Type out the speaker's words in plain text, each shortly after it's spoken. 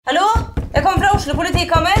Oslo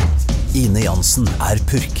politikammer. Ine Jansen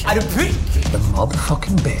purk. Du purk? The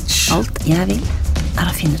motherfucking bitch. Alt jeg vil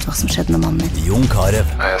å finne ut hva som skjedde med mannen min. Jon Carew.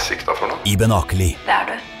 Jeg sikta for noe? Iben Akeli. Det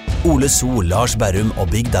du. Ole So, Lars Berrum og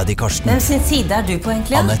Big Daddy Karsten. Hvem sin side du på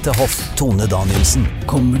egentlig? Annette Hoff, Tone Danielsen.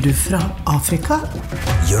 Kommer du fra Afrika?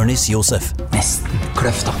 Jørnis Josef. Nesten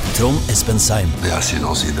kløfta. Trond Espen Seim. Det er synd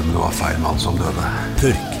å si det, men det var feil mann som døde.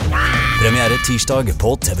 Purk. Premiere tirsdag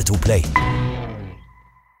på TV2 Play.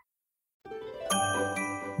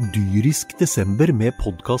 Dyrisk desember med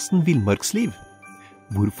podkasten Villmarksliv.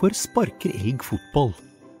 Hvorfor sparker elg fotball?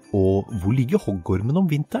 Og hvor ligger hoggormen om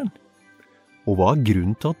vinteren? Og hva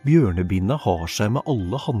grunnen til at bjørnebinna har seg med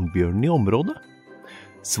alle hannbjørnene i området?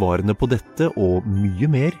 Svarene på dette og mye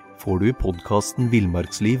mer får du i podkasten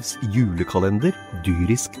Villmarkslivs julekalender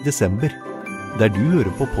Dyrisk desember, der du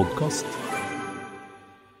hører på podkast.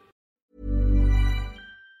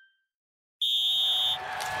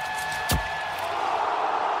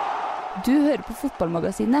 Du hører på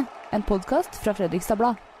Fotballmagasinet, en podcast fra Fredrikstad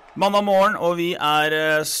Blad. Mandag morgen, og vi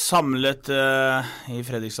samlet i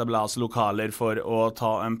Fredrikstad Blads lokaler for å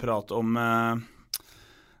ta en prat om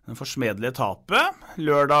den forsmedelige tapet.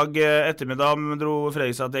 Lørdag ettermiddag dro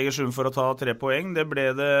Fredrikstad til Egersund for å ta 3 poeng. Det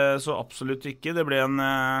ble det så absolutt ikke. Det ble en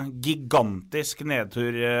gigantisk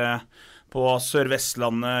nedtur på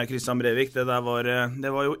Sør-Vestlandet, Kristian Brevik. Det var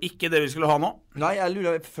jo ikke det vi skulle ha nå. Nei,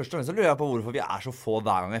 først og fremst lurer jeg på hvorfor vi så få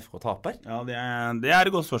hver gang FK taper. Ja, det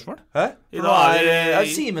et godt spørsmål. Hæ? I dag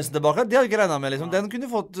Simensen tilbake, det hadde jeg ikke regnet med liksom. Den kunne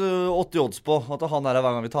fått 80 odds på at han hver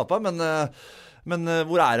gang vi taper, men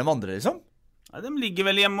hvor de andre liksom? Nei, de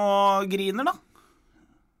ligger vel hjemme og griner da.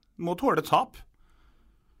 Må tåle tap.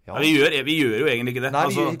 Ja. Vi gjør jo egentlig ikke det. Nei,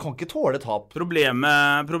 vi kan ikke tåle tap.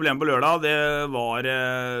 Problemet på lørdag, det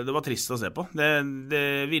var trist å se på. Det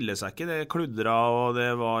ville seg ikke, det kludra, og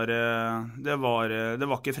det var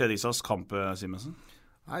ikke Fredrikstads kamp, Simensen.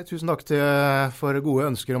 Nei, tusen takk for gode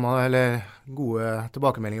ønsker eller gode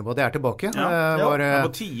tilbakemeldinger på at jeg tilbake. Ja, det var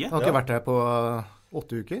på 10. Jeg har ikke vært her på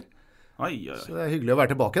 8 uker. Oi. Så det hyggelig å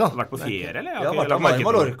være tilbake da. Vært på ferie, eller? Jeg har vært i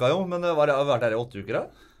Mallorca jo, men jeg har vært her i 8 uker da.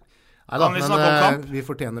 Neida, men vi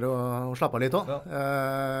fortjener å slappe av litt også.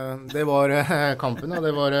 Ja. Det var kampen, ja.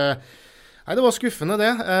 Det var skuffende det.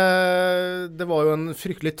 Det var jo en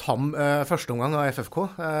fryktelig tam første omgang av FFK.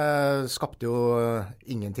 Skapte jo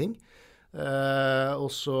ingenting. Og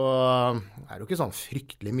så det jo ikke sånn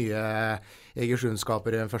fryktelig mye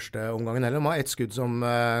Egersund-skaper i den første omgangen heller. Man har et skudd som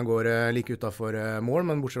går like utenfor mål,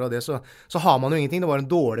 men bortsett fra det så har man jo ingenting. Det var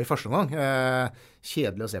en dårlig første omgang.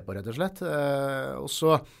 Kjedelig å se på, rett og slett. Og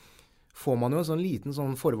så får man jo en sånn liten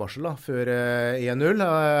sånn forvarsel da, før 1-0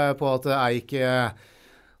 på at det ikke,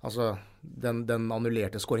 altså den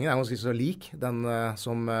annullerte scoringen ganske så lik, den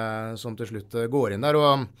som til slutt går inn der,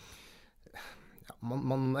 og ja,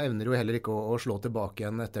 man evner jo heller ikke å slå tilbake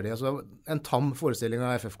igjen etter det. Altså, en tam forestilling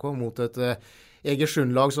av FFK mot et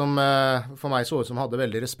Egersund-lag som for meg så ut som hadde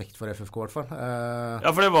veldig respekt for FFK i hvert fall. Ja,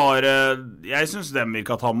 for det var, jeg synes dem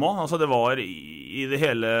virket tam også. Altså det var i det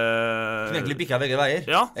hele... Som egentlig bikket begge veier.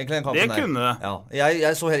 Ja, det kunne det. Ja.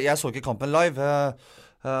 Jeg så ikke kampen live.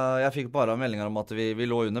 Jeg fikk bare meldinger om at vi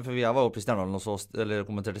lå under, for jeg var oppe i Stjernehallen og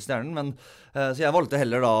kommenterte Stjernen, men så jeg valgte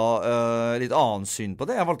heller da litt annen syn på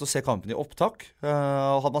det. Jeg valgte å se kampen i opptak.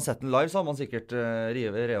 Hadde man sett den live, så hadde man sikkert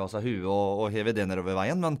revet av seg huet og hevet det nedover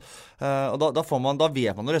veien, men da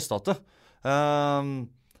vet man jo resultatet.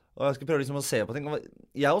 Og jeg skal prøve liksom å se på ting.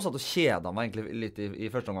 Jeg har også satt og kjedet meg egentlig litt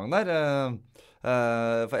i første omgang der.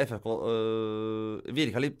 For FFK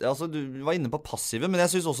virket litt, altså du var inne på passive, men jeg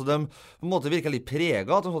synes også de på en måte virket litt preget,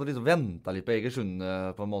 at de hadde litt ventet litt på Egersund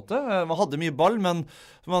på en måte. Man hadde mye ball, men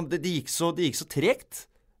det gikk så tregt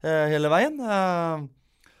hele veien,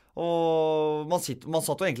 og man satt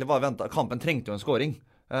jo egentlig bare og ventet. Kampen trengte jo en scoring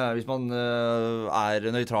hvis man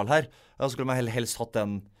nøytral her, så skulle man helst hatt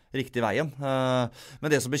den riktig veien.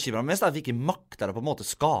 Men det som bekymrer meg mest at vi ikke makter å på en måte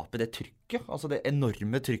skape det trykket, altså det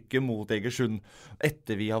enorme trykket mot Egersund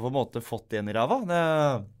etter vi har på en måte fått det inn i ræva.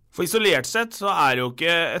 For isolert sett så jo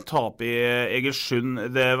ikke et tap i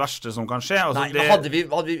Egersund det verste som kan skje. Altså nei, men hadde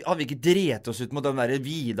vi ikke drept oss ut mot den der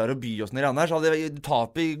Vidar og Byåsen i Rann her, så hadde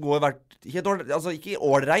tapet i går vært helt altså ikke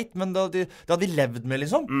ålreit, men det hadde vi levd med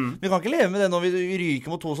liksom. Vi kan ikke leve med det når vi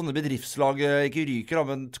ryker mot 2 sånne bedriftslag, ikke ryker da,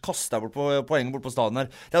 men kaster bort på poenget bort på staden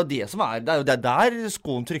her. Det jo det som det jo der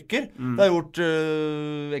skoen trykker. Det har gjort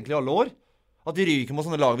egentlig alle år. At vi ryker mot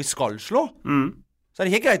sånne lag vi skal slå. Så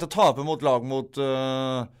det helt greit å tape mot lag mot...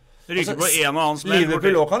 ryke på en og annen som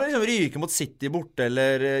Liverpool også kan liksom ryke mot City borte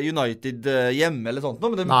eller United hjemme eller sånt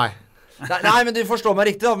men nei, men du forstår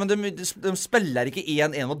meg riktig da, men de spiller ikke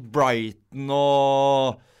 1-1 mot Brighton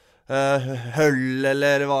og høll,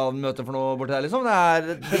 eller hva han møter for noe borte der, liksom.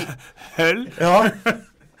 Det Høll? Ja.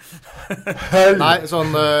 Nei,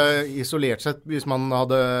 sånn isolert sett, hvis man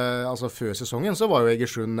hadde, altså før sesongen, så var jo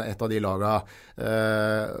Egersund et av de laga,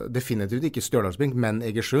 definitivt ikke Stjørdalsblink, men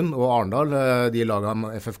Egersund og Arendal, de laga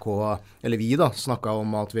FFK, eller vi da, snakket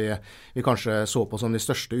om at vi kanskje så på som de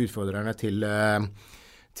største utfordrerne til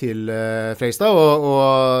Freistad,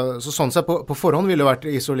 og så sånn sett på forhånd ville det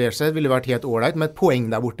vært isolert sett, ville det vært helt ordentlig, med et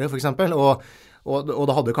poeng der borte, for eksempel, og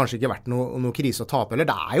det hadde kanskje ikke vært noe krise å tape, eller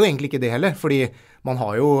det jo egentlig ikke det heller, fordi man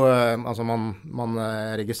har jo, altså man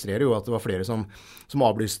registrerer jo at det var flere som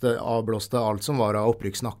avblåste alt som var av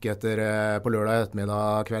opprykksnakk på lørdag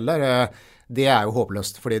ettermiddag kveld der. Det jo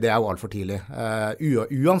håpløst, fordi det jo alt for tidlig.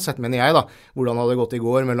 Uansett, mener jeg da, hvordan hadde det gått i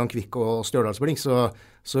går mellom Kvikk og Stjørdalsblink,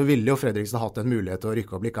 så ville jo Fredrikstad hatt en mulighet til å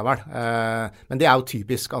rykke opp likevel. Men det jo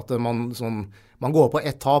typisk at man går på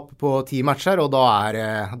ett tap på 10 matcher, og da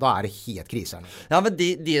det helt krise. Ja, men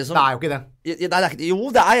de som... Det jo ikke det.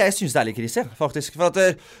 Jeg synes det litt krise, faktisk. For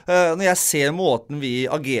at når jeg ser måten vi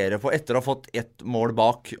agerer på etter å ha fått ett mål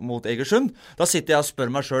bak mot Egersund, da sitter jeg og spør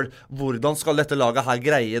meg selv, hvordan skal dette laget her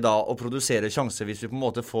greie da å produsere sjanser hvis vi på en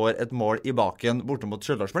måte får et mål i baken borte mot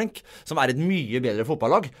Stjørdalsblink, som et mye bedre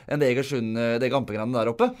fotballag enn det Egersund, det gampegreiene der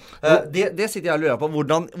oppe. Det sitter jeg og lurer på.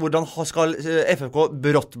 Hvordan skal FFK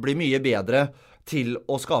brått bli mye bedre til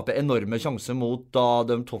å skape enorme sjanser mot da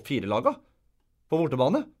de topp 4-laga på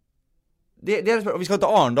bortebane? Vi skal til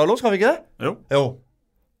Arendal også, skal vi ikke det? Jo.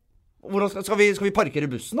 Hvordan skal vi parkere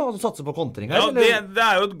bussen da, og satse på kontring her? Ja, det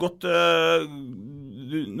jo et godt...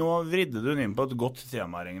 nå vridde du inn på et godt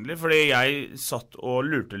tema her, egentlig, fordi jeg satt og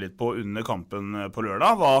lurte litt på under kampen på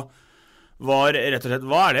lørdag, var rett og slett,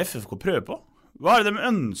 hva det FFK prøver på? Hva det de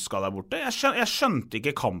ønsket der borte? Jeg skjønte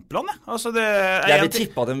ikke kampplanen. Altså jeg vil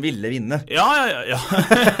tippe at de ville vinne. Ja.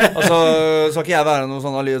 Altså, skal ikke jeg være noe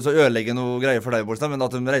sånn så ødelegge noe greier for deg, Borstad, men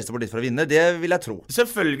at de reiste bort dit for å vinne, det vil jeg tro.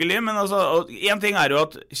 Selvfølgelig, men altså, en ting jo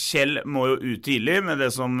at Kjell må jo ut tidlig med det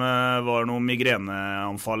som var noe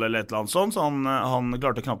migreneanfall eller et eller annet sånt, så han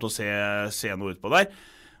klarte knapt å se noe ut på der.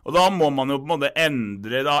 Og da må man jo på en måte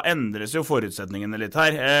da endres jo forutsetningene litt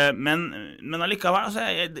her. Men allikevel, altså,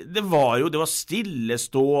 det var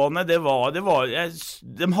stillestående, de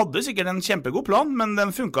hadde sikkert en kjempegod plan, men den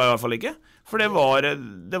funket i hvert fall ikke. For det var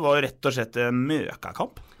rett og slett en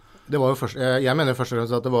møkakamp. Det var jo jeg mener først og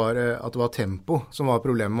fremst at det var tempo som var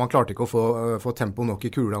problemet. Man klarte ikke å få tempo nok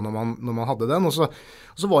i kula når man hadde den. Og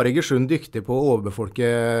så var Egersund dyktig på å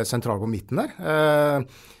overbefolke sentralt på midten der.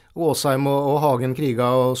 Åsheim og Hagen kriga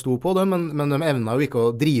og sto på det, men de evnet jo ikke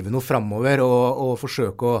å drive noe fremover og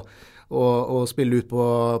forsøke å spille ut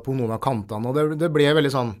på noen av kantene, og det ble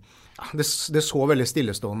veldig sånn, det så veldig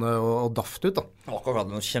stillestående og daft ut da. Akkurat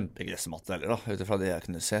hadde noen kjempegressmatte heller da, utifra det jeg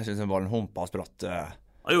kunne se. Jeg synes den var en humpa og spratt.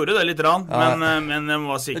 Jeg gjorde det litt rann, men den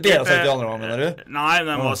var sikkert... Det har sagt de andre, mener du? Nei,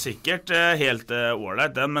 den var sikkert helt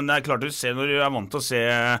ordentlig, men det klart du ser når du vant til å se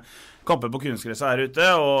kamper på kunstgresset her ute,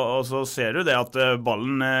 og så ser du det at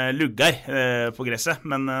ballen lugger på gresset,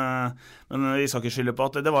 men vi skal ikke skylde på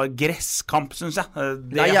at det var gresskamp, synes jeg.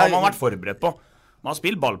 Det har man vært forberedt på. Man har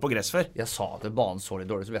spilt ball på gress før. Jeg sa at banen så litt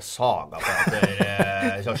dårlig, så jeg saga på at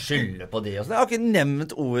jeg skal skylde på det. Jeg har ikke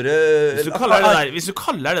nevnt ordet... Hvis du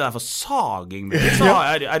kaller det der for saging, så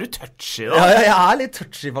du touchy da. Ja, jeg litt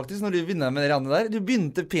touchy faktisk når du begynner med det andre der. Du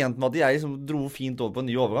begynte pent med at jeg liksom dro fint over på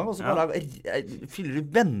en ny overgang, og så bare fyller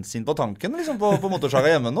du bensin på tanken liksom, på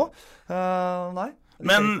motorsaga hjemme nå. Nei.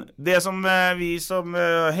 Men det som vi som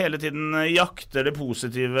hele tiden jakter det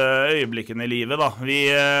positive øyeblikkene i livet da, vi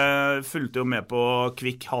fulgte jo med på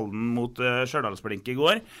Kvikk Hallen mot Stjørdalsblink i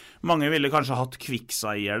går. Mange ville kanskje hatt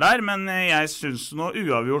Kvikk-seier der, men jeg synes noe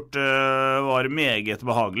uavgjort var meget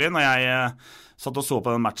behagelig. Når jeg satt og så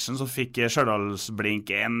på den matchen, så fikk Stjørdalsblink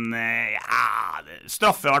en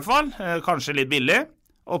straffe i hvert fall, kanskje litt billig,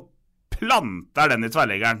 og planter den i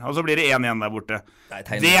tverrleggeren, og så blir det 1-1 der borte.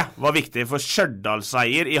 Det var viktig, for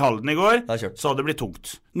Stjørdalsseier i Halden i går, så hadde det blitt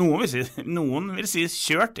tungt. Noen vil si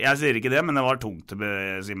kjørt, jeg sier ikke det, men det var tungt,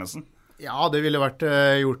 Simensen. Ja, det ville vært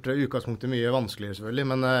gjort utgangspunktet mye vanskeligere selvfølgelig,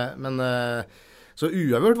 men så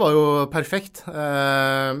uavgjort var jo perfekt.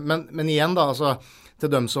 Men igjen da, altså,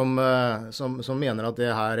 til dem som mener at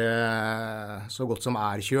det her så godt som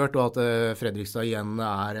kjørt, og at Fredrikstad igjen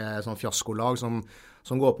sånn fiaskolag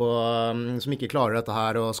som går på, som ikke klarer dette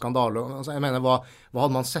her, og skandale. Altså, jeg mener, hva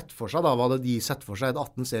hadde man sett for seg da? Hva hadde de sett for seg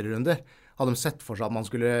 18 serierunder? Hadde de sett for seg at man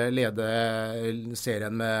skulle lede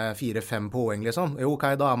serien med 4-5 poeng, liksom? Jo, ok,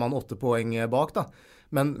 da man 8 poeng bak, da.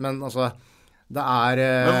 Men altså,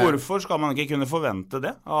 Men hvorfor skal man ikke kunne forvente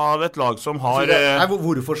det av et lag som har Nei,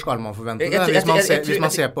 hvorfor skal man forvente det? Hvis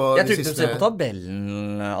man ser på jeg tror ikke du ser på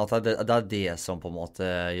tabellen at det det som på en måte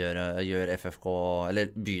gjør FFK,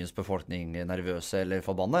 eller byens befolkning, nervøse eller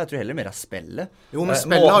forbanna. Jeg tror heller mer spillet. Jo, men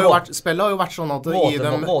spillet har jo vært sånn at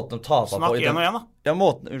måten de taper på Snakk igjen og igjen da. Ja,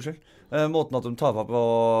 måten at de taper på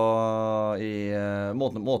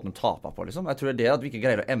måten de taper på, liksom. Jeg tror det at vi ikke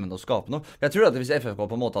greier å evne å skape noe. Jeg tror at hvis FFK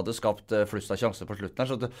på en måte hadde skapt flust av sjanser på slutten her,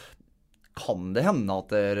 så kan det hende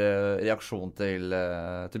at reaksjonen til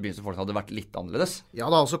byens folk hadde vært litt annerledes. Ja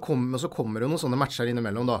da, og så kommer det noen sånne matcher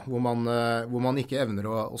innimellom da, hvor man ikke evner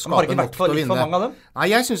å skape nok til å vinne. For mange av dem? Nei,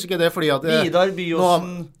 jeg synes ikke det, fordi at Vidar,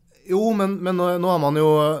 Byåsen... Jo, men nå har man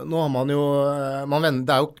jo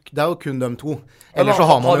det er jo kun dem to. Ellers så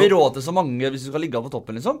har vi råd til så mange hvis du skal ligge på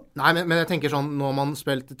toppen, liksom? Nei, men jeg tenker sånn, nå har man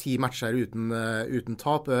spilt 10 matcher uten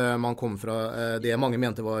tap. Man kom fra det mange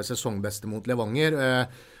mente var sesongbeste mot Levanger.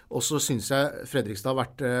 Og så synes jeg Fredrikstad har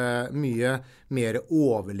vært mye mer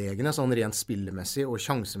overlegne, sånn rent spillemessig og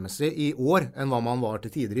sjansemessig i år, enn hva man var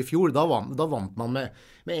til tider i fjor. Da vant man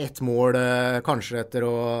med ett mål, kanskje etter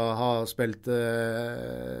å ha spilt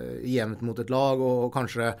jevnt mot et lag, og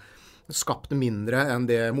kanskje skapt mindre enn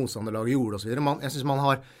det motstanderlaget gjorde og så videre. Jeg synes man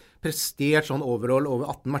har prestert sånn overall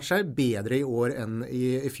over 18 matcher bedre i år enn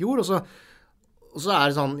i fjor, og så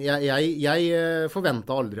det sånn, jeg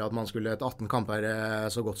forventet aldri at man skulle etter 18 kamper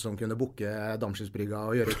så godt som kunne bukke Damskipsbrygga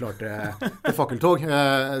og gjøre klart til fakkeltog.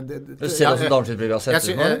 Du ser også Damskipsbrygga har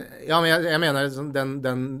sett ut nå? Ja, men jeg mener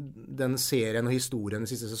den serien og historien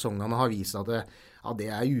de siste sesongene har vist at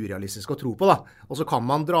det urealistisk å tro på da. Og så kan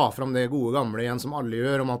man dra fram det gode gamle igjen som alle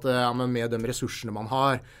gjør, om at men med de ressursene man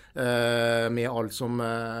har, med alt som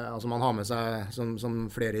man har med seg,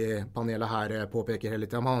 som flere i panelet her påpeker hele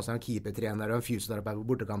tiden, man har med seg en keepertrener og en fysioterapeut på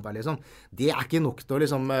bortekamper, liksom. Det ikke nok til å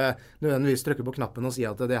liksom, nødvendigvis trykke på knappen og si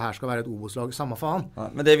at det her skal være et Obos-lag, samme faen. Ja,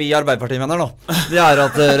 men det vi i Arbeiderpartiet mener nå, det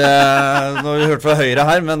at nå har vi hørt fra Høyre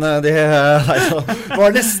her, men det var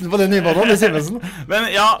nesten på den nivåen, det Simensen.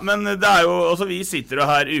 Men det jo, også vi sitter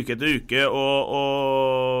her uke etter uke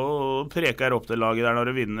og preker opp til laget der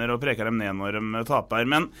når de vinner, og preker dem ned når de taper.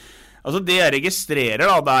 Men altså det jeg registrerer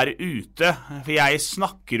da, der ute, for jeg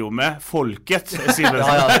snakker jo med folket,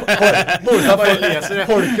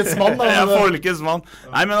 Folkets mann. Ja, folkets mann.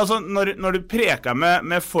 Nei, men altså, når du preker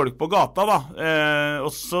med folk på gata da, og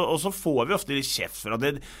så får vi ofte litt kjeft for at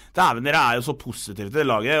dere jo så positive til det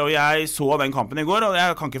laget, og jeg så den kampen i går, og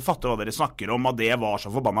jeg kan ikke fatte hva dere snakker om, at det var så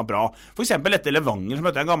forbannet bra. For eksempel etter Levanger, så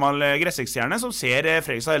møtte jeg en gammel gressekstjerne som ser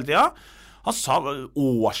Fredrikstad hele tiden. Han sa,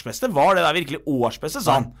 årsbeste, var det der virkelig årsbeste,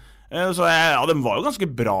 sa han. Så de var jo ganske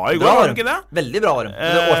bra i går, var det ikke det? Veldig bra var de.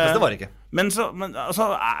 Det årsbeste var det ikke. Men altså,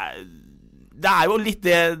 det jo litt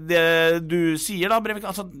det du sier da, Brevik.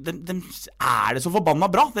 Altså, de det så forbannet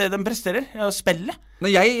bra, det de presterer, spillet.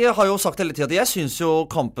 Men jeg har jo sagt hele tiden at jeg synes jo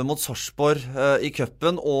kampen mot Sarpsborg i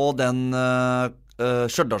cupen og den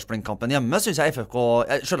Stjørdalsblink-kampen hjemme, synes jeg FFK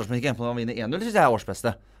Stjørdalsblink-kampen å vinne 1-0, synes jeg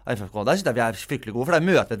årsbeste av FFK. Der synes jeg vi fryktelig gode, for der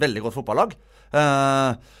møter et veldig godt fotballag.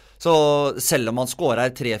 Så selv om man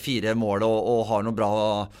skårer 3-4 mål og har noe bra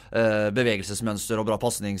bevegelsesmønster og bra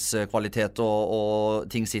passningskvalitet og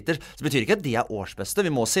ting sitter, så betyr ikke at det årsbeste.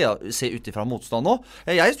 Vi må se ut ifra motstand nå.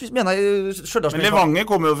 Jeg mener Men Levanger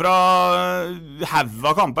kommer jo fra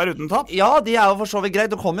heva kamper uten tap. Ja, de jo for så vidt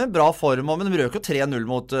greit. De kommer i bra form, men de røk jo 3-0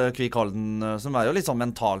 mot Kvik Halden, som jo litt sånn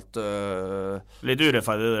mentalt Litt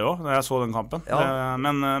urettferdig det også, da jeg så den kampen. Ja.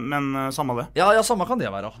 Men samme det. Ja, samme kan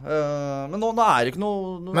det være. Men nå det ikke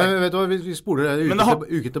noe Men vet du hva, vi spoler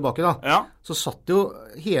uke tilbake da, så satt jo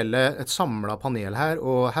hele et samlet panel her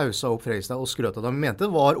og hausa opp Fredrikstad og skrøt at de mente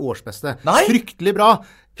det var årsbeste. Nei! Fryktelig bra!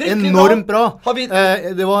 Enormt bra!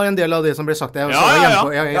 Det var en del av det som ble sagt. Det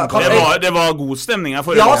var god stemning her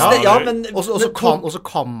forrige. Men og så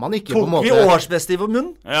kan man ikke på en måte. Tok vi årsbeste i vår munn?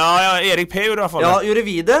 Ja, Erik P. gjorde i hvert fall det. Ja, gjorde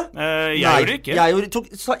vi det? Jeg gjorde ikke.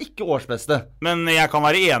 Jeg sa ikke årsbeste. Men jeg kan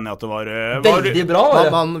være enig at det var veldig bra.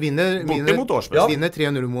 Man vinner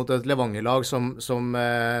 3-0 mot et Levanger-lag som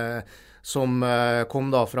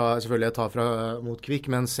kom da fra, selvfølgelig et tap mot Kvik,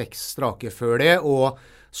 men 6 strake før det, og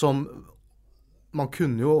som man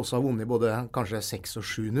kunne jo også ha vunnet både kanskje 6 og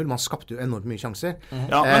 7-0. Man skapte jo enormt mye sjanser.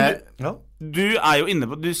 Ja, men du jo inne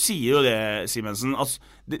på, du sier jo det, Simensen, altså,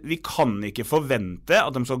 vi kan ikke forvente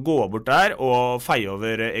at de skal gå bort der og feie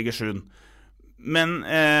over Egersund. Men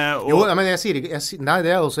Jo, men jeg sier ikke nei,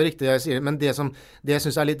 det også riktig jeg sier, men det jeg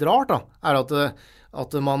synes litt rart da,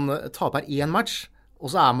 at man taper 1 match,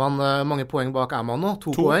 og så man mange poeng bak man nå,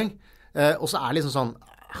 2 poeng, og så det liksom sånn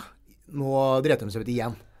nå dreter de seg ut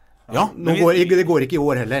igjen. Ja, det går ikke I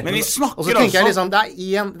år heller. Men vi snakker og så tenker jeg liksom, det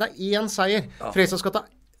er én seier. Fredrikstad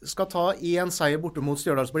skal ta én seier borte mot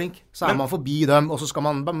Stjørdalsblink, så man forbi dem, og så skal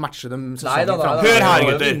man bare matche dem sesongen frem. Hør her,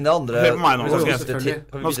 gutter. Hør på meg nå.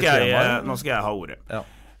 Nå skal jeg ha ordet. Ja.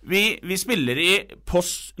 Vi spiller I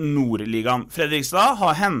Post Nord-ligaen. Fredrikstad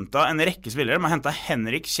har hentet en rekke spillere. Man har hentet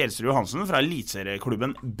Henrik Kjelsrud Johansen fra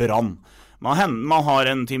elitserieklubben Brann. Man har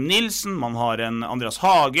en Tim Nilsen, man har en Andreas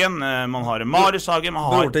Hagen, man har en Marius Hagen,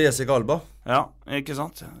 Bror til Jessica Alba. Ja, ikke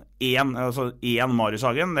sant? En Marius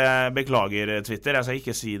Hagen, det beklager Twitter, jeg skal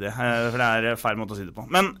ikke si det, for det feil måte å si det på.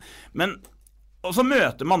 Men og så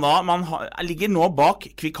møter man da, ligger nå bak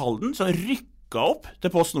Kvikhalden, som rykket opp til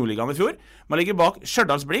Post Nordligaen I fjor. Man ligger bak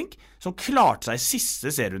Stjørdalsblink, som klarte seg I siste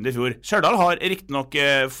serierunde I fjor. Stjørdal har riktig nok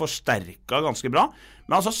forsterket ganske bra,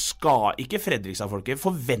 men altså skal ikke Fredrikstad-folket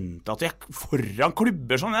forvente at de foran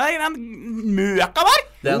klubber sånn, det en møka der?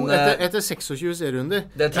 Etter 26 serierunder.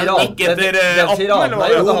 Det ikke etter 18, eller hva?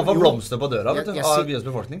 Han får blomster på døra, vet du, av byens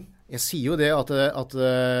befolkning. Jeg sier jo det at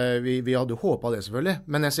vi hadde håpet det selvfølgelig,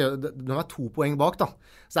 men jeg sier det var 2 poeng bak da.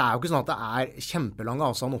 Så det jo ikke sånn at det kjempelang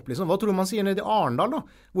avstand opp liksom. Hva tror du man sier nede I Arendal da?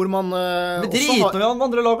 Hvor man men driter vi an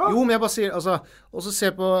andre laget? Jo, men jeg bare sier, altså, også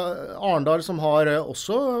se på Arendal som har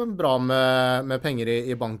også bra med penger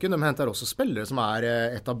I banken. De henter også spillere som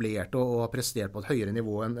etablert og har prestert på et høyere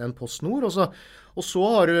nivå enn Post Nord. Og så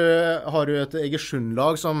har du et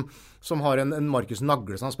Egersund-lag som har en Markus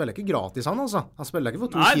Nagle, så han spiller ikke gratis han altså. Han spiller ikke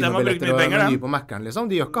for 2 kinobilletter og meny på Mækkern liksom.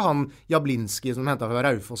 De gjør ikke han Jablinski som hentet fra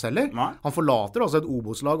Raufoss heller. Han forlater altså et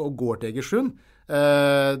Obos-lag og går til Egersund.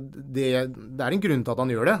 Det en grunn til at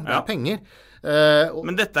han gjør det. Det penger.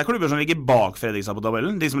 Men dette klubber som ligger bak Fredrikstad på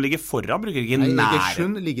tabellen. De som ligger foran bruker ikke nære.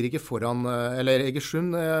 Egersund ligger ikke foran, eller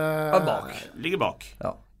Egersund bak. Ligger bak.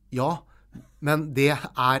 Ja, men det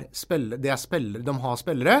spillere, de har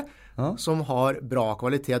spillere som har bra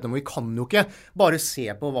kvalitet, og vi kan jo ikke bare se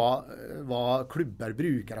på hva klubber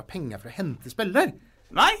bruker av penger for å hente spillere.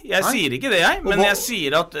 Nei, jeg sier ikke det men jeg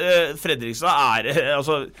sier at Fredrikstad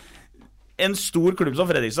altså en stor klubb som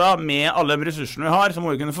Fredrikstad, med alle de ressursene vi har, så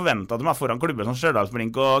må vi kunne forvente at de foran klubber som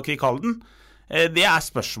Stjørdalsblink og Kvikhalden. Det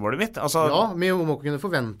spørsmålet mitt. Altså, ja, vi må kunne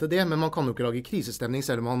forvente det, men man kan jo ikke lage krisestemning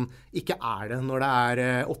selv om man ikke det når det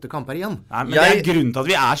 8 kamper igjen. Nei, men det grunnen til at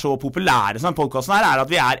vi så populære som podcasten her, at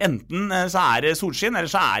vi enten så det solskinn, eller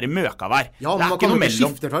så det møkavær. Ja, men man kan jo ikke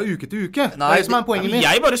skifte fra uke til uke. Nei, det som poenget mitt.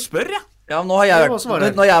 Jeg bare spør, Ja, nå har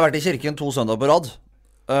jeg vært I kirken 2 søndag på rad.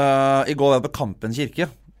 I går var jeg på Kampen kirke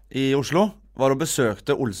I Oslo. Var og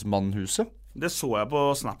besøkte Olsmannhuset. Det så jeg på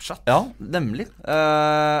Snapchat. Ja, nemlig.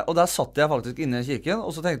 Og der satt jeg faktisk inne I kirken,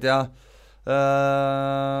 og så tenkte jeg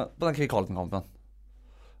på den Kvikhalden-kampen.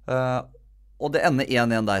 Og det ender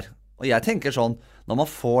 1-1 der. Og jeg tenker sånn, når man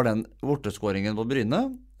får den borteskåringen på Bryne,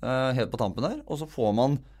 helt på tampen der, og så får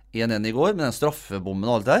man 1-1 I går, med den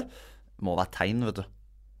straffebommen og alt det der, det må være tegn, vet du.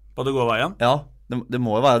 På det går veien? Ja, det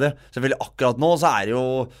må jo være det. Selvfølgelig akkurat nå, så det jo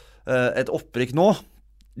et opprykk nå,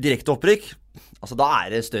 direkte opprykk. Altså, da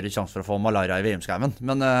det større sjanse for å få malaria I VM-skaven.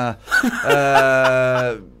 Men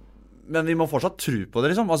vi må fortsatt tro på det,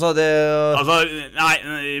 liksom. Altså, nei,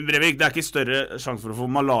 Brevik, det ikke større sjanse for å få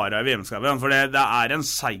malaria I VM-skaven, for det en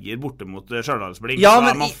seier borte mot Stjørdalsblink. Ja,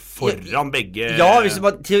 så man foran begge. Ja, hvis det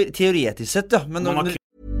bare teoretisk sett, ja. Men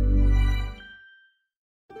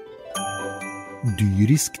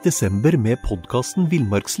Dyrisk desember med podkasten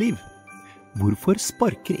Villmarksliv. Hvorfor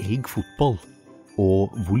sparker elg fotball?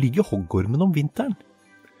 Og hvor ligger hoggormen om vinteren?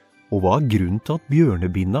 Og hva grunnen til at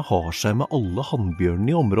bjørnebinna har seg med alle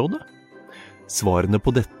hannbjørnene I området? Svarene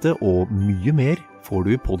på dette og mye mer får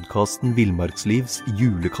du I podkasten Villmarkslivs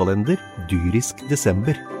julekalender Dyrisk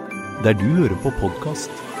desember, der du hører på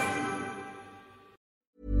podkast.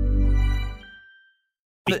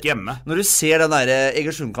 Ikke hjemme. Når du ser den der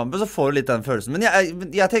Egersund-kampen, så får du litt den følelsen. Men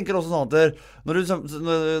jeg tenker også sånn at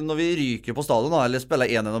når vi ryker på stadion, eller spiller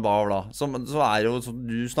 1-1 og bla, så jo, så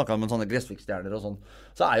du snakket med sånne gressfikstjerner og sånn,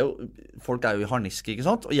 så jo, folk jo I harnisk, ikke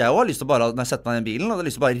sant? Og jeg har lyst til bare, når jeg setter meg I den bilen, hadde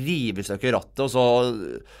lyst til bare rive seg I rattet, og så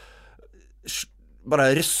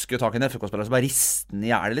bare røske tak I en FK-spiller, så bare riste den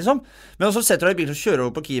I hjerte, liksom. Men så setter du deg I bilen og kjører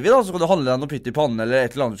over på Kiwi, da, så kan du handle deg noe pytt I pannen, eller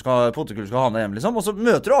et eller annet pottekull skal ha med hjem, liksom. Og så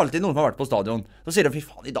møter du alltid noen som har vært på stadion. Så sier de, fy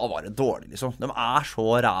faen, I dag var det dårlig, liksom. De så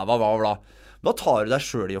ræva, bla, bla. Da tar du deg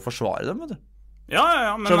selv I å forsvare dem, vet du.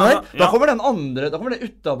 Ja, men skjønner du? Da kommer den andre, da kommer den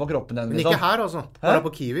utenpå kroppen den, Men ikke her, altså. Bare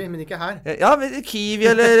på Kiwi, men ikke her. Ja, Kiwi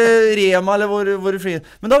eller Rema eller hvor fri.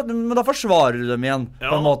 Men da forsvarer du dem igjen,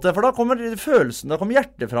 på en måte. For da kommer følelsen, da kommer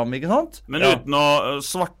hjertet fram, ikke sant? Men uten å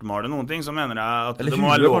svartmale noen ting, så mener jeg at det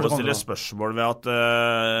må være lov å stille spørsmål ved at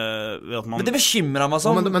man... Men det bekymrer meg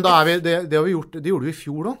sånn. Men da er vi, det har vi gjort, det gjorde vi i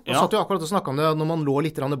fjor da. Og satt jo akkurat og snakket om det, når man lå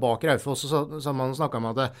litt bak Raufoss, så man snakket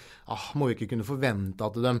om at må vi ikke kunne forvente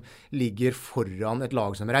at de ligger foran et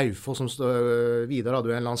lag som Raufoss, som Vidar hadde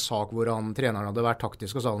jo en eller annen sak hvor treneren hadde vært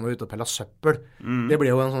taktisk og sa han var ute og pella søppel. Det ble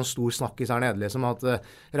jo en sånn stor snakkis her nede, liksom, at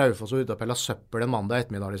Raufoss var ute og pella søppel en mandag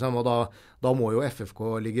ettermiddag, liksom, og da må jo FFK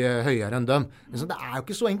ligge høyere enn dem. Men det er jo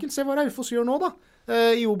ikke så enkelt. Se hva Raufoss gjør nå da.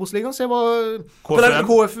 I Obos-ligaen, se hva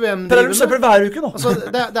KFUM driver med. Søppel hver uke nå. Altså,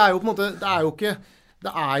 det er jo på en måte,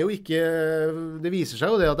 det viser seg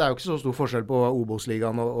jo det at det er jo ikke så stor forskjell på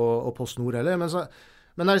Obos-ligaen og PostNord heller, men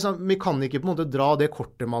det er liksom, vi kan ikke på en måte dra det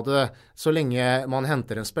kortet med at så lenge man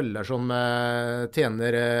henter en spiller som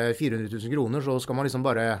tjener 400 000 kroner, så skal man liksom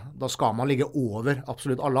da skal man ligge over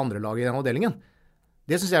absolutt alle andre lag i den avdelingen.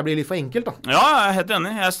 Det synes jeg blir litt for enkelt da. Ja, jeg er helt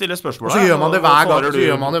enig. Jeg stiller spørsmål. Og så gjør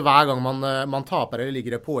man det hver gang man taper eller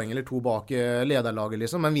ligger et poeng eller to bak lederlaget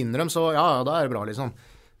liksom, men vinner dem så, ja, da er det bra liksom.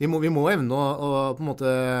 Vi må evne å på en måte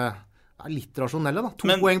være litt rasjonelle da.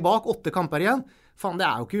 2 poeng bak, 8 kamper igjen. Faen, det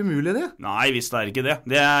er jo ikke umulig det. Nei, visst er ikke det.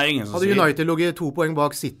 Det er ingen som sier. Hadde United logget 2 poeng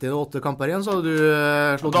bak City og 8 kamper igjen, så hadde du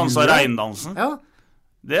slått danset regndansen. Ja.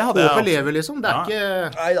 Det hadde jeg. Håpet lever liksom, det er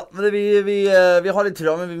ikke... Neida, men vi har litt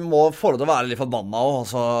trua, men vi må få det til å være litt forbanna også,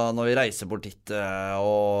 altså, når vi reiser bort hit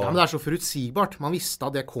og... Ja, men det er så forutsigbart. Man visste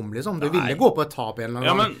at det kom liksom. Det ville gå på et tap en eller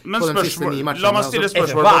annen gang på de siste 9 matchene. La meg stille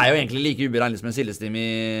spørsmål. FFK er jo egentlig like uberegnelig som en sildestim i...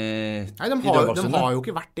 Nei, de har jo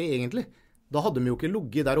ikke vært det egentlig. Da hadde vi jo ikke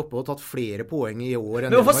logget der oppe og tatt flere poeng i år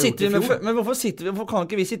enn men hvorfor kan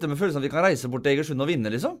ikke vi sitte med følelsen at vi kan reise bort til Egersund og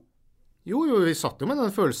vinne liksom? Jo, vi satt jo med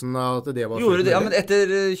den følelsen at det var... Gjorde det, ja, men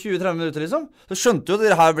etter 20-30 minutter liksom, så skjønte jo at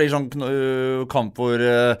det her blir sånn kamp hvor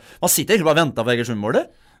man sitter egentlig bare og venter på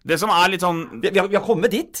Egersund-målet. Det som er litt sånn... Vi har kommet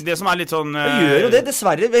dit. Det som er litt sånn... Jeg gjør jo det,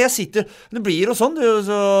 dessverre. Jeg sitter... Det blir jo sånn.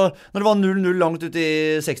 Så, når det var 0-0 langt ut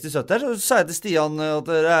i 60-70 her, så sa jeg til Stian at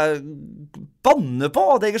det er banne på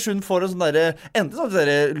at Egersund får en sånn der... Enten sånn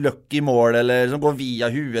der lucky mål, eller som går via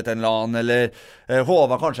huet til en eller annen, eller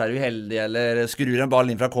Håvard kanskje er uheldig, eller skrur en ball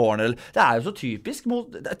inn fra corner. Det er jo så typisk.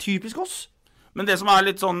 Det er typisk oss. Men det som er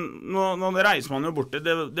litt sånn, nå reiser man jo bort til,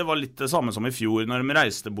 det var litt det samme som i fjor, når de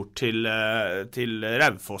reiste bort til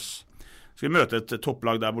Raufoss. Skal vi møte et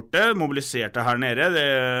topplag der borte, mobiliserte her nede, det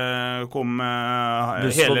kom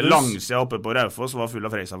hele langsida oppe på Raufoss, var full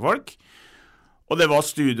av Freisa-folk. Og det var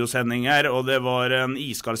studiosendinger, og det var en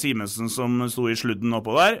Iskar Simensen som stod i sludden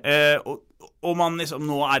oppå der, og man liksom,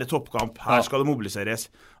 nå er det toppkamp, her skal det mobiliseres.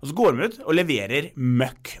 Og så går de ut og leverer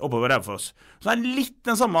møkk oppover Raufoss. Så det er litt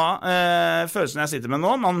den samme følelsen jeg sitter med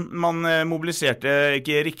nå. Man mobiliserte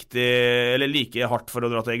ikke riktig, eller like hardt for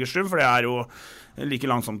å dra til Egersund, for det er jo like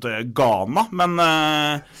langsomt til Ghana, men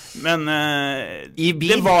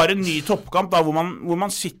det var en ny toppkamp da, hvor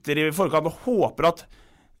man sitter i forkant og håper at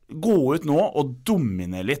gå ut nå og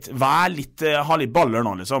dominere litt, ha litt baller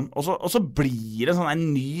nå liksom, og så blir det en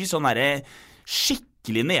ny sånn der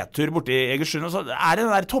skikkelig nedtur borte i Egersund, og så er det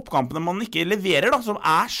den der toppkampene man ikke leverer da, som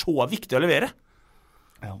er så viktig å levere.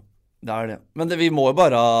 Ja, det er det. Men vi må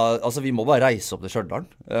bare reise opp til Stjørdal,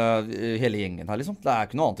 hele gjengen her liksom. Det er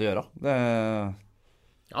ikke noe annet å gjøre.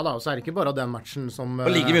 Ja da, og så er det ikke bare den matchen som...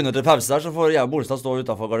 Og ligger vi under til pause der, så får jeg og Bolstad stå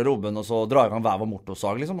utenfor garderoben, og så drar jeg hver vår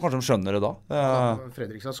motorsag, liksom. Kanskje de skjønner det da.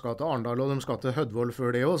 Fredrikstad skal til Arendal, og de skal til Hødvold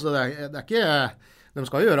før det også, så det er ikke... De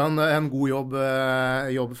skal gjøre en god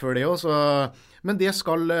jobb før det også, men det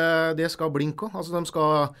skal blinke. Altså, de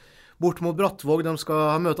skal bort mot Brattvåg, de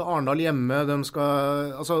skal møte Arendal hjemme, de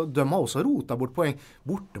har også rotet bort poeng.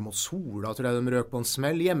 Borte mot Sola, tror jeg de røk på en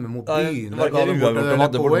smell, hjemme mot Byen. Det var ikke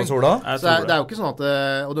uavgjort de borte mot Sola? Så det er jo ikke sånn at...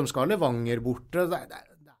 Og de skal ha Levanger borte,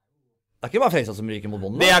 Det er ikke bare Freisa som ryker mot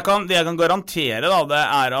bånden. Det jeg kan garantere da, det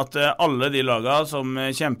er at alle de lagene som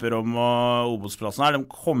kjemper om Obos-plassen her, de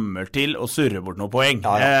kommer til å surre bort noen poeng.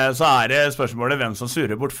 Ja. Så er det spørsmålet hvem som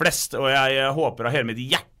surrer bort flest, og jeg håper av hele mitt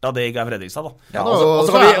hjerte at det ikke er Fredrikstad da. Ja, og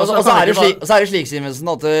så er det slik,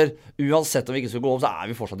 Simensen, at uansett om vi ikke skal gå opp, så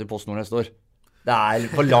er vi fortsatt i PostNord neste år. Det er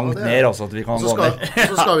for langt ned også at vi kan gå ned.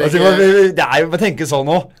 Det er jo å tenke sånn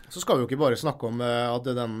nå. Så skal vi jo ikke bare snakke om at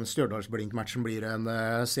den Stjørdalsblink-matchen blir en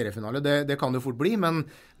seriefinale. Det kan det jo fort bli, men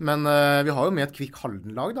vi har jo med et Kvikk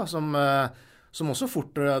Halden-lag da, som også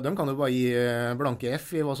fort, de kan jo bare gi blanke F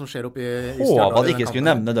i hva som skjer oppe i Stjørdal. Håper at ikke skulle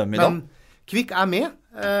nevne dem i dag. Men Kvikk er med.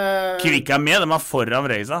 Kvikk er med, de er foran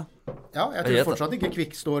Freisa. Ja, jeg tror fortsatt ikke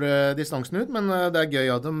Kvikk står distansen ut, men det er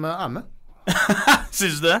gøy at de er med.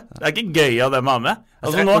 Synes du det? Det er ikke gøy av dem å ha med.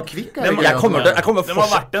 Altså nå, jeg kommer har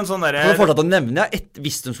vært en sånn der... Jeg kommer fortsatt til å nevne,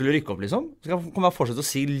 hvis de skulle rykke opp liksom, så kommer jeg fortsatt til å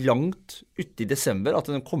si langt ute i desember at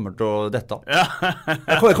de kommer til å dette. Ja.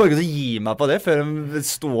 Jeg kommer ikke til å gi meg på det før de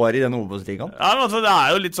står i den Obos-ligaen. Ja, men altså, det er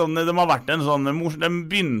jo litt sånn, de har vært en sånn, de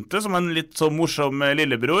begynte som en litt så morsom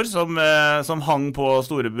lillebror som hang på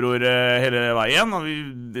storebror hele veien, og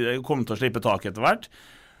vi kom til å slippe tak etter hvert.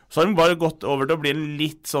 Så har de bare gått over til å bli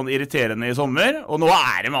litt sånn irriterende i sommer, og nå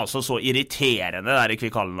er de altså så irriterende der i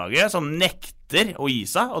Kvikk-Hallen-laget, som nekter å gi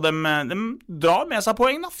seg, og de drar med seg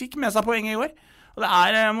poeng da, fikk med seg poeng i år. Og det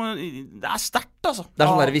er sterkt, altså. Det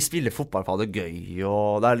er sånn der vi spiller fotball for det gøy,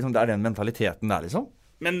 og det er den mentaliteten der, liksom.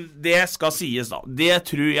 Men det skal sies da. Det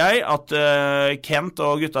tror jeg at Kent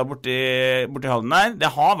og gutta borti hallen der,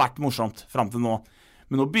 det har vært morsomt frem til nå.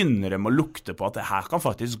 Men nå begynner de å lukte på at det her kan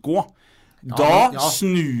faktisk gå. Da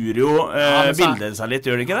snur jo bildet seg litt,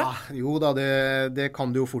 gjør det ikke det? Ja, jo da, det kan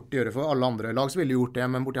det jo fort gjøre for alle andre lag, så ville de gjort det,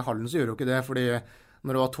 men borti hallen så gjør det jo ikke det, fordi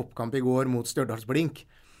når det var toppkamp i går mot Stjørdals-Blink,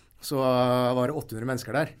 så var det 800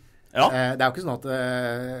 mennesker der. Ja. Det er jo ikke sånn at...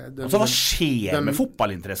 altså, hva skjer med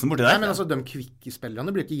fotballinteressen borti der? Nei, men altså, de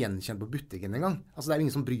Kvikk-spillerne blir ikke gjenkjent på butikken engang. Altså, det er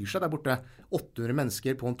ingen som bryr seg der borte. 800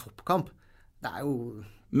 mennesker på en toppkamp. Det er jo...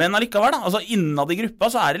 Men allikevel da, altså innad i gruppa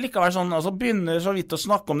så er det likevel sånn, altså begynner så vidt å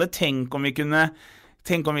snakke om det, tenk om vi kunne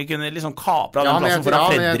liksom kapra den plassen for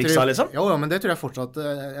Fredrikstad, liksom. Jo, men det tror jeg fortsatt,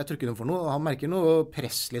 jeg tror ikke de får noe, han merker noe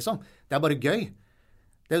press, liksom. Det er bare gøy.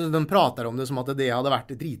 De prater om det som at det hadde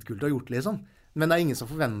vært dritkult å ha gjort, liksom. Men det er ingen som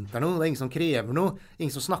forventer noe, det er ingen som krever noe,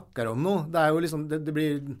 ingen som snakker om noe. Det er jo liksom, det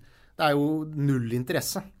er jo null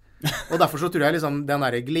interesse. Og derfor så tror jeg liksom den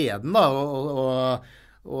der gleden da,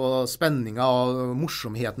 og spenninga og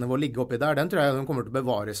morsomhetene ved å ligge oppi der, den tror jeg de kommer til å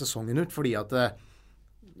bevare sesongen ut, fordi at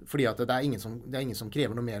det er ingen som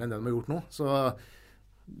krever noe mer enn det de har gjort nå. Så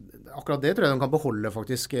akkurat det tror jeg de kan beholde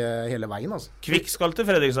faktisk hele veien. Altså. Kvikk skal til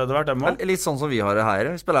Fredrikstad etter hvert, litt sånn som vi har det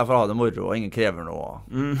her. Vi spiller her for å ha det moro, og ingen krever noe.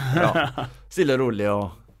 Ja, stille og rolig.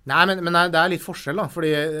 Nei, men det er litt forskjell da,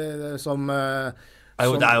 fordi som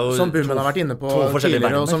Bummen har vært inne på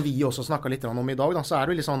tidligere, og som vi også snakket litt om i dag, da, så er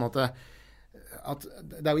det jo litt sånn at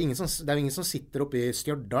det er jo ingen som sitter oppe i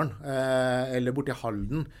Stjørdalen eller borte i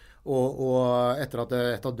Halden og etter at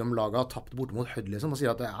et av de lagene har tapt borte mot Hødd liksom, og sier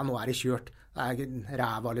at nå er det kjørt, det er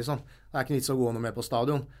ræva liksom, det er ikke vits å gå noe med på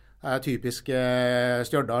stadion, det er typisk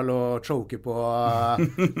Stjørdal og choke på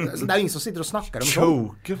så det er ingen som sitter og snakker om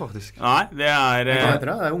choke faktisk. Nei, det er det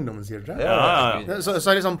er ungdommen sier det. Ja.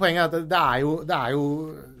 Så liksom poenget er at det er jo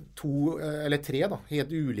 2 eller 3 da,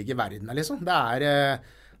 helt ulike verdener liksom. Det er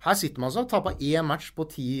her sitter man så, tapper 1 match på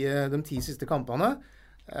de 10 siste kampene,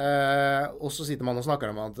 og så sitter man og snakker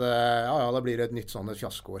om at da blir det et nytt sånn et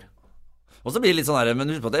fiaskoår. Og så blir det litt sånn her, men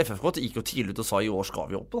husk på at FFK gikk jo tidlig ut og sa i år skal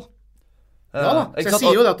vi opp da. Ja da, så jeg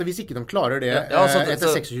sier jo det at hvis ikke de klarer det etter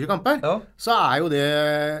 26 kamper, så er jo det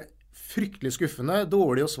fryktelig skuffende,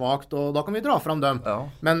 dårlig og svagt, og da kan vi dra frem dem. Ja.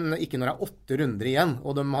 Men ikke når det er 8 runder igjen,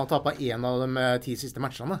 og de har tappet 1 av de 10 siste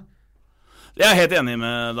matchene. Jeg er helt enig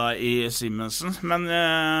med deg i Simensen, men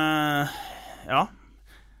ja,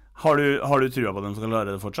 har du trua på dem som skal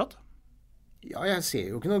klare det fortsatt? Ja, jeg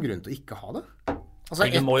ser jo ikke noen grunn til å ikke ha det. Altså,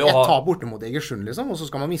 jeg tar borte mot Egersund, liksom, og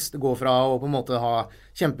så skal man gå fra å på en måte ha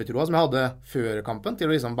kjempetroa, som jeg hadde før kampen,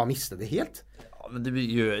 til å liksom bare miste det helt. Men du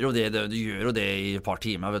gjør jo det i et par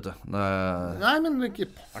timer, vet du. Nei, men ikke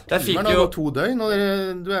et par timer, det går 2 døgn, og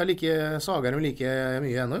du er sager dem like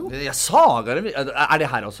mye ennå, jo. Jeg sager dem? Er det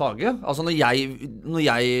her å sage? Altså, når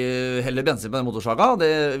jeg heller bensin på den motorsaga,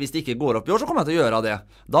 hvis det ikke går opp i år, så kommer jeg til å gjøre det.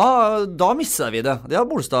 Da mister vi det. Det har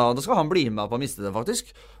Bolstad, da skal han bli med på å miste det, faktisk.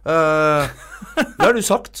 Det har du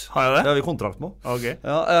sagt. Har jeg det? Det har vi kontrakt med. Ok.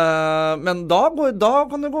 Ja, men da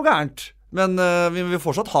kan det gå gærent. Men vi vil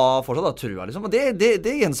fortsatt ha trua, liksom. Og det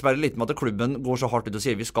gjenspeiler litt med at klubben går så hardt ut og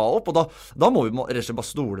sier vi skal opp, og da må vi rett og slett bare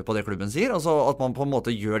stole på det klubben sier, altså at man på en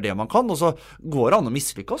måte gjør det man kan, og så går det an å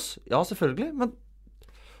mislykke oss. Ja, selvfølgelig, men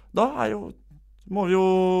da må vi jo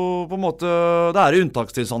på en måte, det er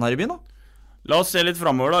unntakstilstand her i byen da. La oss se litt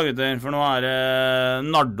fremover da, gutter, for nå er det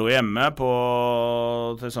Nardo hjemme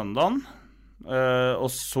til søndagen. Og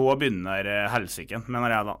så begynner helsiken,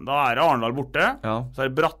 mener jeg da. Da er det Arendal borte, så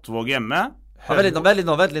er det Brattvåg hjemme. Vent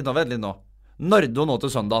litt nå. Nardo nå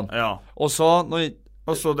til søndagen. Ja. Og så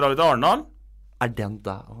drar vi til Arendal. Er den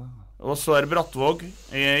der? Og så er det Brattvåg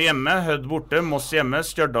hjemme, Hødd borte, Moss hjemme,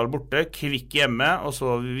 Stjørdal borte, Kvikk hjemme, og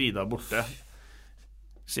så Vidar borte.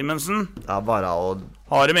 Simensen, det er bare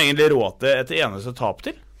har de egentlig råd til et eneste tap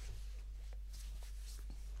til?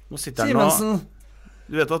 Nå sitter han Simensen,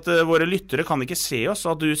 Du vet at våre lyttere kan ikke se oss,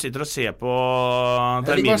 at du sitter og ser på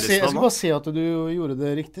terminlista nå. Jeg skal bare se at du gjorde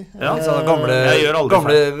det riktig. Ja,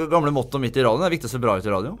 gamle motto midt i radioen. Det viktig å se bra ut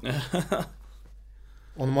i radio.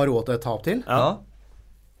 Og når man har råd til et tap til? Ja.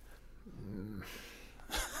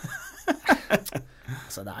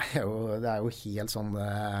 Så det er jo helt sånn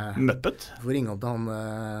Muppet. Du får ringe opp til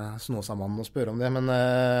han Snåsamannen og spørre om det, men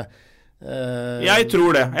jeg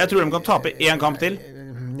tror det. Jeg tror de kan tape 1 kamp til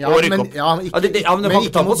og rykke opp. Men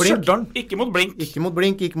ikke mot Blink. Ikke mot Blink. Ikke mot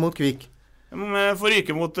Blink, ikke mot Kvik. For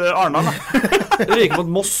ryke mot Arna da. Ryke mot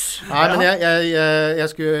Moss. Nei, men jeg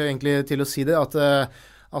skulle egentlig til å si det,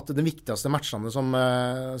 at de viktigste matchene som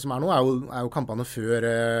er nå, er jo kampene før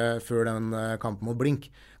den kampen mot Blink.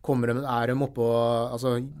 Er de oppe og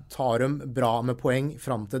tar de bra med poeng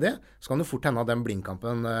frem til det, så kan det fort hende at den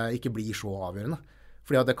Blink-kampen ikke blir så avgjørende.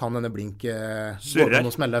 Fordi at det kan denne Blink gå på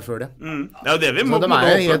noe smelle før det. Det er jo det vi må de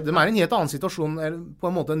er i en helt annen situasjon, på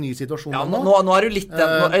en måte en ny situasjon nå er du litt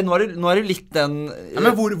den nå er du litt den ja,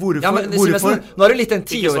 men hvorfor? Nå er du litt den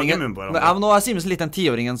 10-åringen nå er Simensen litt den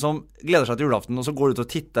 10-åringen som gleder seg til julaften, og så går du ut og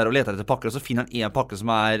titter og leter etter pakker, og så finner han en pakke som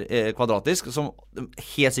er kvadratisk, som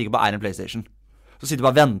helt sikkert bare er en PlayStation. Så sitter du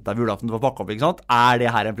bare og venter julaften til å få pakke opp, ikke sant? Er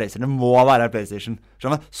det her en PlayStation? Det må være en PlayStation.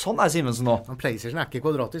 Sånn er Simensen nå. Men PlayStation er ikke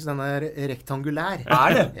kvadratisk, den er rektangulær.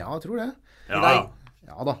 Er det? Ja, jeg tror det. Ja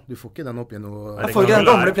da, du får ikke den opp i noe... Jeg får ikke den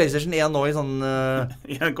gamle PlayStation 1 nå i sånn...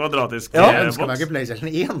 I en kvadratisk boks. Ja, ønsker meg ikke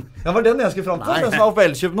PlayStation 1. Ja, var den jeg skulle frem til? Den som er oppe på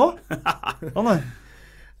Elkjøp nå?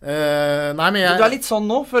 Nei, men jeg... Du er litt sånn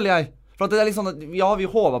nå, føler jeg. For at det er litt sånn at, ja, vi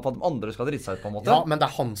håper på at de andre skal drite seg ut på en måte. Ja, men det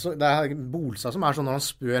er Bolsa som er sånn når han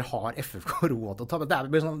spør, har FFK råd til å ta? Det er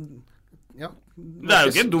vel sånn, ja. Det er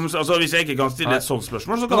jo ikke dumt, hvis jeg ikke kan stille et sånt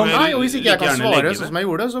spørsmål, så kan vi og hvis ikke jeg kan svare sånn som jeg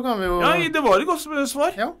gjorde, så kan vi jo... Ja, det var et godt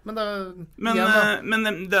svar. Ja, men det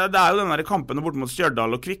er jo den der kampene bort mot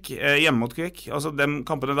Stjørdal og Kvik, hjemme mot Kvik. De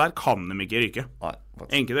kampene der kan de ikke ryke.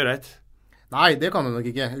 Enkelt og greit. Nei, det kan du nok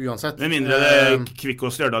ikke, uansett. Med mindre Kvik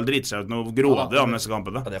og Stjørdal driter seg ut noe grådig av neste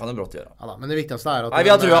kampene. Ja, det kan de brått gjøre. Ja, men det viktigste er at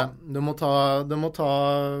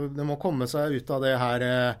de må komme seg ut av det her.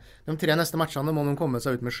 De 3 neste matchene må de komme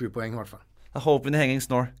seg ut med 7 poeng i hvert fall. I hope in the hanging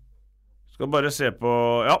snore. Skal bare se på...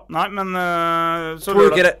 Ja, nei, men... Så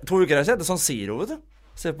 2 uker har jeg sett, det er sånn Siro, vet du.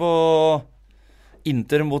 Se på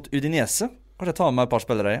Inter mot Udinese. Kanskje jeg tar med et par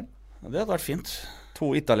spillere igjen. Ja, det hadde vært fint.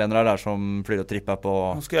 2 italienere der som flyr og tripper på...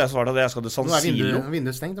 Nå skal jeg svare det, jeg skal til San Siro. Nå er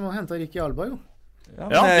vinduet stengt, de må hente Ricky Alba, jo.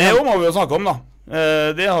 Ja, det må vi jo snakke om, da.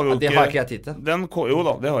 Det har vi jo ikke... Det har ikke jeg tid til. Jo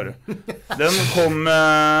da, det har du. Den kom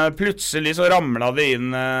plutselig, så ramlet det inn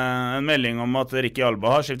en melding om at Ricky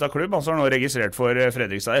Alba har skiftet klubb. Han er nå registrert for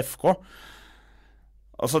Fredrikstad FK.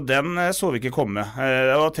 Den så vi ikke komme.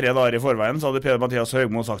 Det var 3 dager i forveien, så hadde Peder Mathias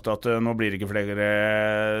Høgmo sagt at nå blir det ikke flere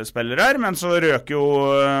spillere her, men så røk jo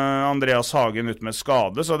Andreas Hagen ut med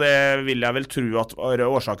skade, så det vil jeg vel tro at var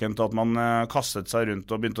årsaken til at man kastet seg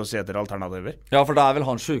rundt og begynte å se etter alternativer. Ja, for da er vel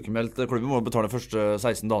han sykemeldt, klubben må betale første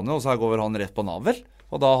 16 dagene, og så her går vel han rett på Nav, vel?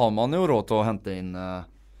 Og da har man jo råd til å hente inn...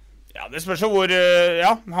 Ja, det spørs jo hvor...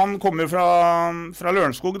 Ja, han kommer jo fra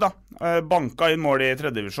Lørenskog da, banka inn mål i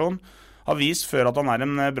 3. divisjon. Har vist før at han er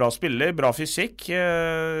en bra spiller, bra fysikk.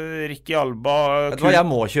 Ricky Alba... Vet du hva, jeg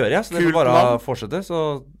må kjøre, så det får bare fortsette.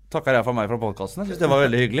 Så takker jeg for meg fra podkasten. Jeg synes det var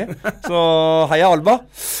veldig hyggelig. Så heia Alba.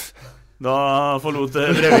 Da forlot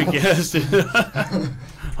Brevik studiet.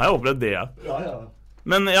 Har jeg opplevd det, ja.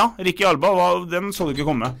 Men ja, Ricky Alba, den så du ikke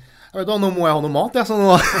komme. Jeg vet da, nå må jeg ha noe mat, så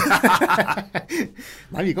nå...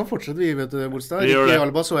 Nei, vi kan fortsette, vi vet du, Bolstad. Ricky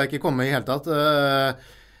Alba så jeg ikke komme i hele tatt.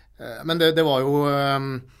 Men det var jo...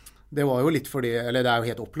 Det var jo litt fordi, eller det er jo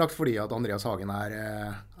helt opplagt fordi at Andreas Hagen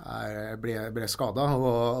ble skadet,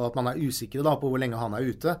 og at man er usikker da på hvor lenge han er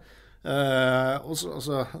ute. Og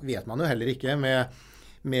så vet man jo heller ikke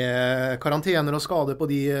med karantener og skader på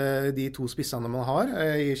de 2 spissene man har,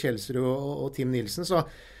 i Kjelsrud og Tim Nielsen, så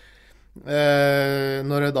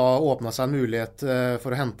når det da åpnet seg en mulighet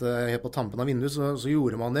for å hente helt på tampen av vinduet, så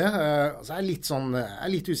gjorde man det. Så jeg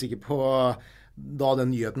er litt usikker på... Da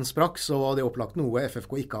den nyheten sprakk, så var det opplagt noe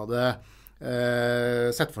FFK ikke hadde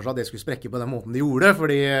sett for seg at det skulle sprekke på den måten de gjorde,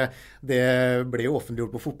 fordi det ble jo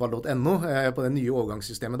offentliggjort på fotball.no på det nye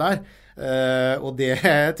overgangssystemet der, og det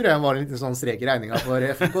tror jeg var en liten sånn strek i regninga for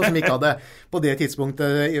FFK, som ikke hadde på det tidspunktet,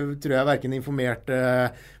 tror jeg, hverken informert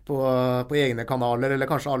på egne kanaler, eller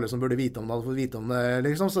kanskje alle som burde vite om det hadde fått vite om det,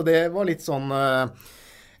 liksom. Så det var litt sånn...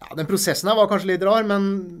 Ja, den prosessen her var kanskje litt rar, men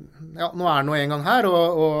ja, nå er den nå en gang her,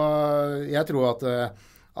 og jeg tror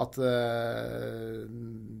at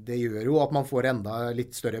det gjør jo at man får enda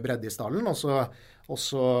litt større bredde i stallen, og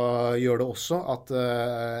så gjør det også at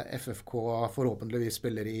FFK forhåpentligvis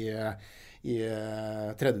spiller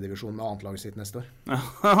tredje divisjon med annet laget sitt neste år.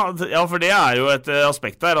 Ja, for det jo et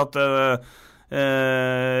aspekt der, at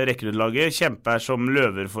rekruttlaget kjemper som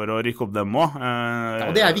løver for å rykke opp dem også. Ja,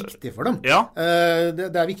 og det viktig for dem. Ja.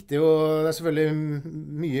 Det viktig, og det selvfølgelig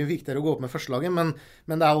mye viktigere å gå opp med førstelaget, men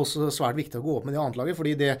det også svært viktig å gå opp med det annet laget,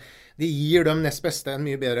 fordi det gir dem nest beste en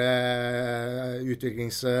mye bedre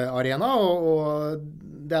utviklingsarena, og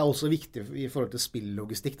det også viktig i forhold til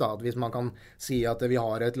spilllogistikk, da, at hvis man kan si at vi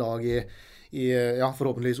har et lag i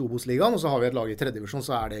forhåpentligvis Obos-ligaen, og så har vi et lag i tredje divisjon,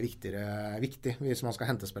 så det viktig hvis man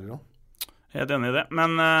skal hente spillere også. Helt enig i det,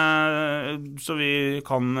 men så vi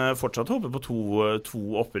kan fortsatt håpe på to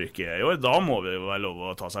opprykk i år. Da må vi jo være lov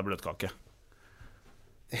å ta seg bløtkake.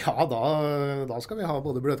 Ja, da skal vi ha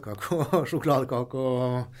både bløtkake og sjokoladekake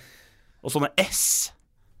og sånne S.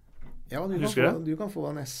 Ja, du kan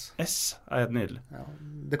få en S. S helt nydelig. Ja,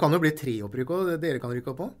 det kan jo bli 3 opprykk også, dere kan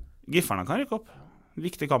rykke opp også. Gifferne kan rykke opp.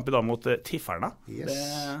 Viktig kamp i dag mot Tifferna. Yes.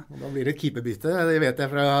 Og da blir det et keeperbytte, det vet jeg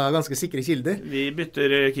fra ganske sikre kilder. Vi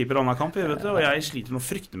bytter keeper annen kamp, vet du, og jeg sliter noe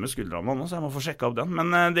fryktelig med skuldrene nå, så jeg må få sjekket opp den.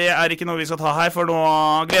 Men det ikke noe vi skal ta her, for nå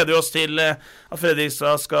gleder vi oss til at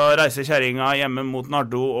Fredrikstad skal reise kjæringa hjemme mot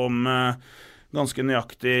Nardo om ganske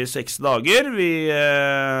nøyaktig 6 dager. Vi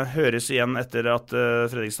høres igjen etter at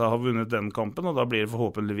Fredrikstad har vunnet den kampen, og da blir det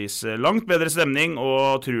forhåpentligvis langt bedre stemning,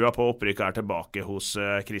 og trua på opprykket tilbake hos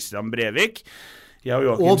Christian Brevik.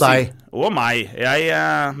 Og deg. Og meg.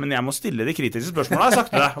 Men jeg må stille de kritiske spørsmålene, jeg har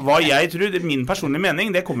sagt det. Hva jeg tror, min personlige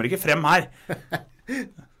mening, det kommer ikke frem her.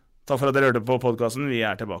 Takk for at dere hørte på podkasten. Vi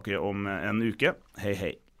tilbake om en uke. Hei,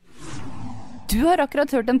 hei. Du har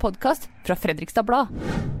akkurat hørt en podcast fra Fredrikstad Blad.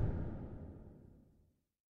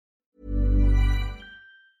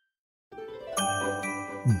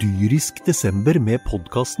 Dyrisk desember med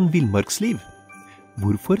podkasten Villmarksliv.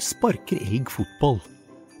 Hvorfor sparker elg fotball?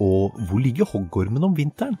 Og hvor ligger hoggormen om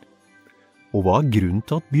vinteren? Og hva grunnen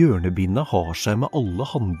til at bjørnebinna har seg med alle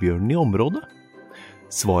hannbjørnene i området?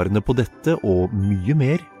 Svarene på dette og mye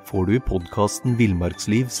mer får du i podkasten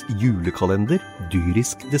Villmarkslivs julekalender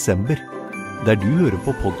Dyrisk desember, der du hører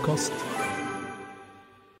på podkast.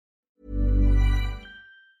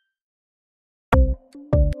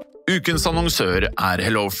 Ukens annonsør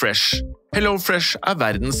HelloFresh. HelloFresh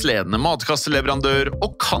verdens ledende matkasseleverandør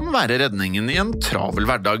og kan være redningen i en travel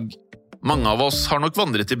hverdag. Mange av oss har nok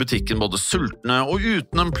vandret i butikken både sultne og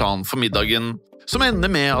uten en plan for middagen, som ender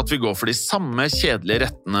med at vi går for de samme kjedelige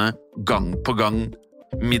rettene gang på gang.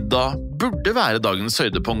 Middag burde være dagens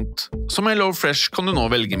høydepunkt. Som HelloFresh kan du nå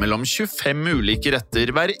velge mellom 25 ulike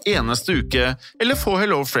retter hver eneste uke, eller få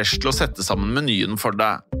HelloFresh til å sette sammen menyen for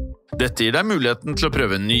deg. Dette gir deg muligheten til å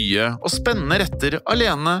prøve nye og spennende retter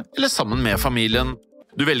alene eller sammen med familien.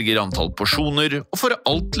 Du velger antall porsjoner og får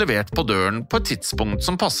alt levert på døren på et tidspunkt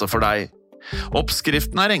som passer for deg.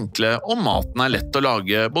 Oppskriften enkle og maten lett å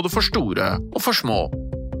lage både for store og for små.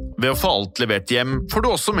 Ved å få alt levert hjem får du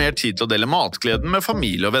også mer tid til å dele matgleden med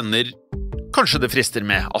familie og venner. Kanskje det frister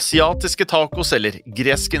med asiatiske tacos eller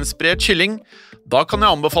greskinspirert kylling? Da kan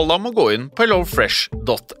jeg anbefale deg om å gå inn på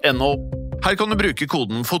hellofresh.no. Her kan du bruke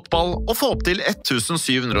koden fotball og få opp til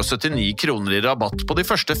 1779 kroner i rabatt på de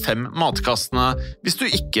første 5 matkassene hvis du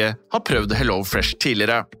ikke har prøvd HelloFresh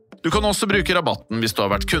tidligere. Du kan også bruke rabatten hvis du har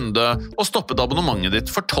vært kunde og stoppet abonnementet ditt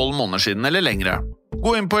for 12 måneder siden eller lengre.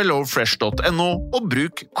 Gå inn på hellofresh.no og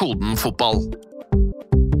bruk koden fotball.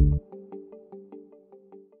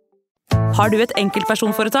 Har du et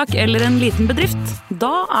enkeltpersonforetak eller en liten bedrift?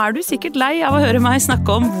 Da du sikkert lei av å høre meg snakke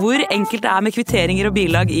om hvor enkelt det med kvitteringer og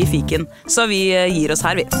bilag i fiken. Så vi gir oss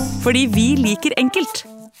her, vi. Fordi vi liker enkelt.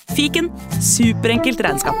 Fiken, superenkelt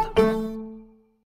regnskap.